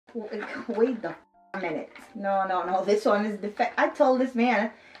Wait the minute. No. This one is defective. I told this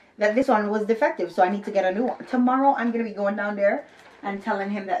man that this one was defective, so I need to get a new one. Tomorrow I'm going to be going down there and telling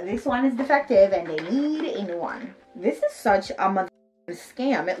him that this one is defective and they need a new one. This is such a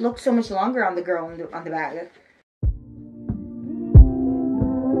scam. It looks so much longer on the girl on the bag.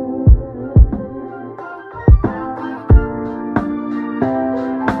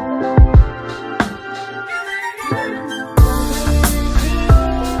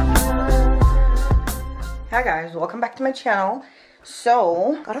 Hi guys, welcome back to my channel.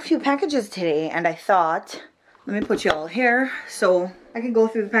 So, got a few packages today and I thought, let me put y'all here so I can go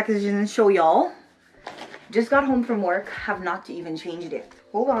through the packages and show y'all. Just got home from work, have not even changed it.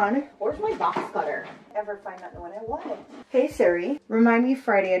 Hold on, where's my box cutter? Ever find that one I want it. Hey Siri, remind me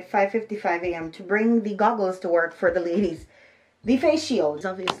Friday at 5:55 a.m. to bring the goggles to work for the ladies. The face shields,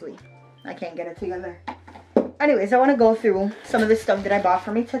 obviously. I can't get it together. Anyways, I want to go through some of the stuff that I bought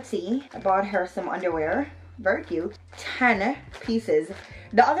for me Tootsie. I bought her some underwear. Very cute. 10 pieces.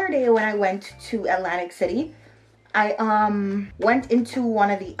 The other day when I went to Atlantic City, I went into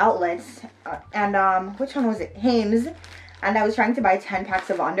one of the outlets and which one was it? Hanes. And I was trying to buy 10 packs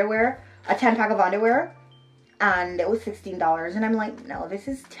of underwear, a 10 pack of underwear, and it was $16. And I'm like, no, this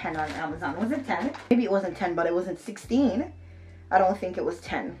is 10 on Amazon. Was it 10? Maybe it wasn't 10, but it wasn't 16. I don't think it was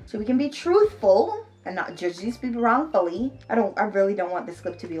 10. So we can be truthful and not judge these people wrongfully. I really don't want this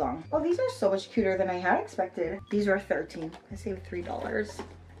clip to be long. Oh, these are so much cuter than I had expected. These were $13. I saved $3.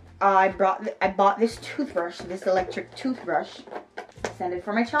 I bought this toothbrush, this electric toothbrush. Sent it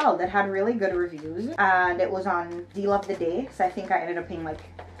for my child that had really good reviews, and it was on deal of the day. So I think I ended up paying like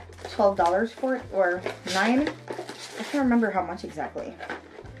 $12 for it, or $9. I can't remember how much exactly.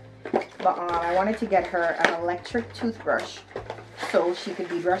 But I wanted to get her an electric toothbrush so she could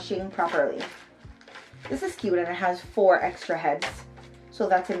be brushing properly. This is cute and it has 4 extra heads. So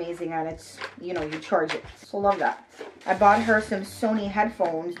that's amazing, and it's, you know, you charge it. So love that. I bought her some Sony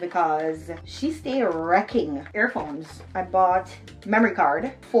headphones because she stayed wrecking earphones. I bought memory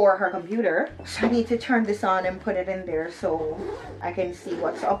card for her computer. So I need to turn this on and put it in there so I can see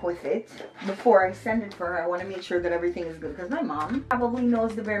what's up with it. Before I send it for her, I want to make sure that everything is good because my mom probably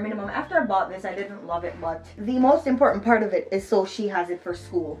knows the bare minimum. After I bought this, I didn't love it, but the most important part of it is so she has it for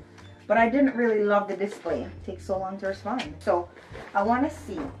school. But I didn't really love the display. It takes so long to respond. So I want to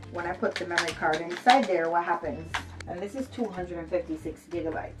see when I put the memory card inside there what happens. And this is 256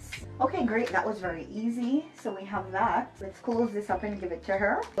 gigabytes. Okay, great. That was very easy. So we have that. Let's close this up and give it to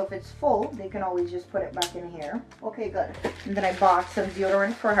her. So if it's full, they can always just put it back in here. Okay, good. And then I bought some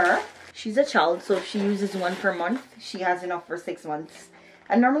deodorant for her. She's a child, so if she uses one per month, she has enough for 6 months.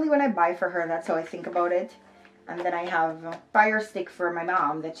 And normally when I buy for her, that's how I think about it. And then I have a fire stick for my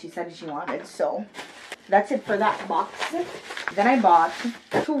mom that she said she wanted. So that's it for that box. Then I bought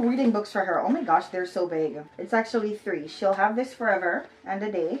 2 reading books for her. Oh my gosh, they're so big. It's actually 3. She'll have this forever and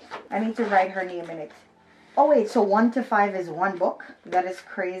a day. I need to write her name in it. Oh wait, so 1 to 5 is 1 book? That is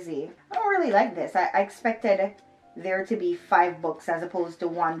crazy. I don't really like this. I expected there to be 5 books as opposed to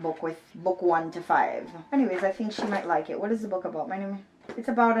 1 book with book 1 to 5. Anyways, I think she might like it. What is the book about? My name? It's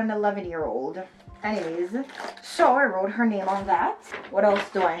about an 11-year-old. Anyways, so I wrote her name on that. What else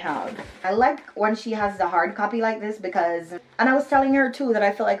do I have? I like when she has the hard copy like this because, and I was telling her too that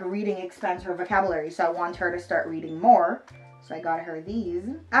I feel like reading expands her vocabulary, so I want her to start reading more. So I got her these.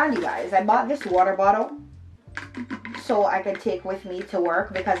 And you guys, I bought this water bottle so I could take with me to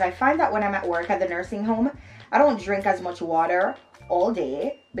work because I find that when I'm at work at the nursing home, I don't drink as much water all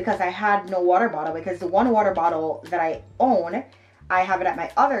day because I had no water bottle, because the one water bottle that I own, I have it at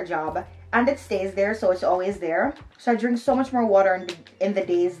my other job. And it stays there, so it's always there. So I drink so much more water in the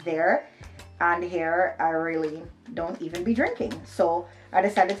days there. And here, I really don't even be drinking. So I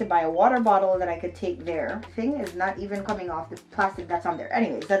decided to buy a water bottle that I could take there. The thing is not even coming off the plastic that's on there.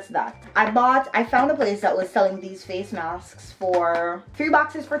 Anyways, that's that. I found a place that was selling these face masks for 3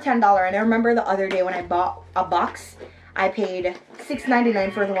 boxes for $10. And I remember the other day when I bought a box, I paid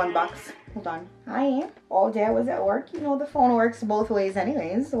 $6.99 for the 1 box. Hold on. Hi. All day I was at work. You know, the phone works both ways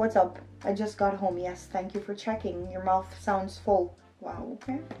anyways. So what's up? I just got home. Yes, thank you for checking. Your mouth sounds full. Wow,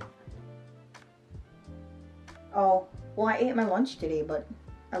 okay. Oh, well, I ate my lunch today, but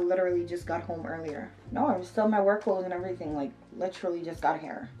I literally just got home earlier. No, I'm still in my work clothes and everything. Like, literally just got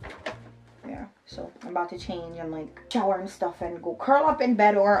here. Yeah, so I'm about to change and like shower and stuff and go curl up in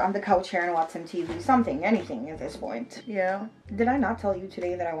bed or on the couch here and watch some TV. Something, anything at this point. Yeah. Did I not tell you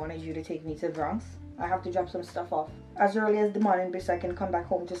today that I wanted you to take me to the Bronx? I have to drop some stuff off as early as the morning so I can come back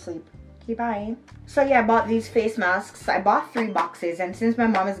home to sleep. Okay, bye. So yeah, I bought these face masks. I bought 3 boxes, and since my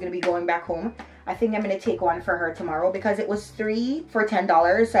mom is going to be going back home, I think I'm going to take one for her tomorrow because it was 3 for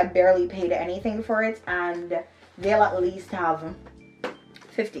 $10. So I barely paid anything for it. And they'll at least have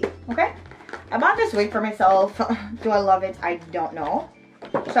 50. Okay? I bought this wig for myself. Do I love it? I don't know.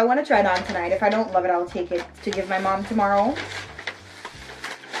 So I want to try it on tonight. If I don't love it, I'll take it to give my mom tomorrow.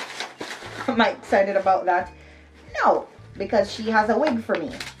 Am I excited about that? No, because she has a wig for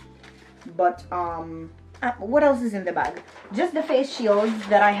me. But, what else is in the bag? Just the face shields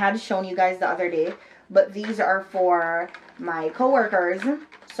that I had shown you guys the other day. But these are for my coworkers.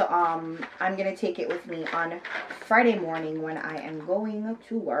 So, I'm going to take it with me on Friday morning when I am going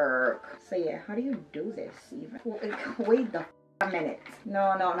to work. So, yeah, how do you do this even? Wait the minute.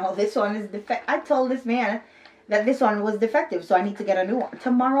 No. This one is defective. I told this man that this one was defective, so I need to get a new one.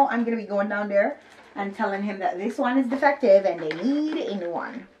 Tomorrow, I'm going to be going down there and telling him that this one is defective and they need a new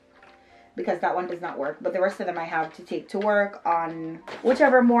one. Because that one does not work. But the rest of them I have to take to work on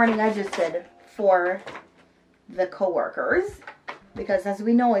whichever morning I just said for the co-workers. Because as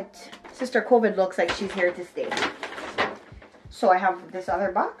we know it, Sister COVID looks like she's here to stay. So I have this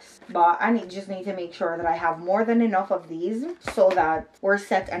other box. But I just need to make sure that I have more than enough of these so that we're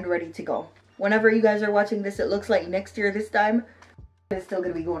set and ready to go. Whenever you guys are watching this, it looks like next year this time. It's still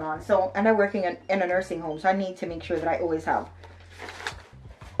going to be going on. So, and I'm working in a nursing home. So I need to make sure that I always have.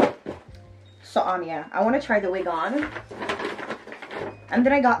 So, yeah, I want to try the wig on. And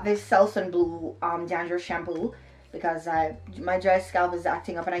then I got this Selsun Blue dandruff shampoo because my dry scalp is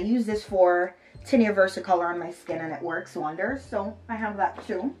acting up. And I use this for Tinea Versicolor on my skin and it works wonders. So, I have that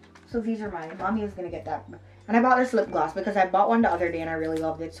too. So, these are mine. Mommy is going to get that. And I bought this lip gloss because I bought one the other day and I really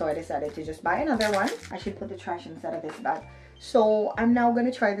loved it. So, I decided to just buy another one. I should put the trash inside of this bag. So, I'm now going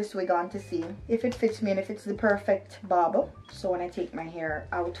to try this wig on to see if it fits me and if it's the perfect bob. So, when I take my hair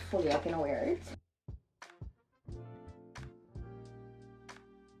out fully, I can wear it.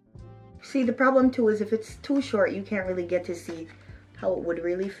 See, the problem too is if it's too short, you can't really get to see how it would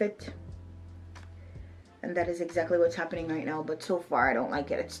really fit. And that is exactly what's happening right now. But so far, I don't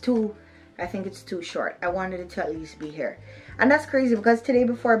like it. I think it's too short. I wanted it to at least be here. And that's crazy because today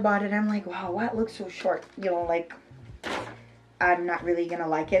before I bought it, I'm like, wow, why it looks so short? You know, like, I'm not really gonna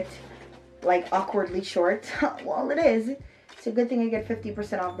like it. Like, awkwardly short. Well, it is. It's a good thing I get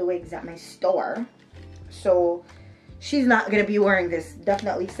 50% off the wigs at my store. So, she's not gonna be wearing this.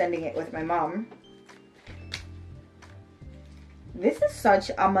 Definitely sending it with my mom. This is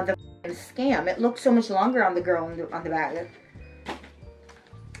such a mother scam. It looks so much longer on the girl on the bag.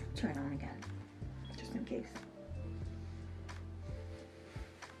 Try it on again, just in case.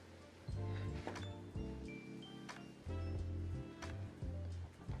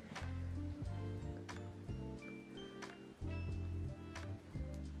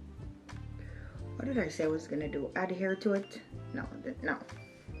 What did I say I was gonna do? Add hair to it? No.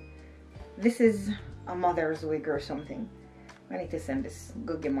 This is a mother's wig or something. I need to send this.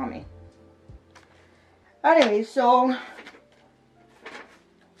 Go get mommy. Anyway, so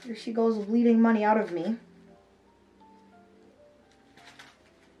here she goes bleeding money out of me.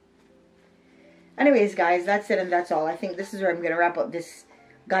 Anyways, guys, that's it and that's all. I think this is where I'm gonna wrap up this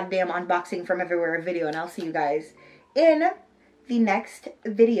goddamn unboxing from everywhere video, and I'll see you guys in the next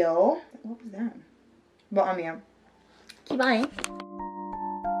video. What was that? But yeah. Bye.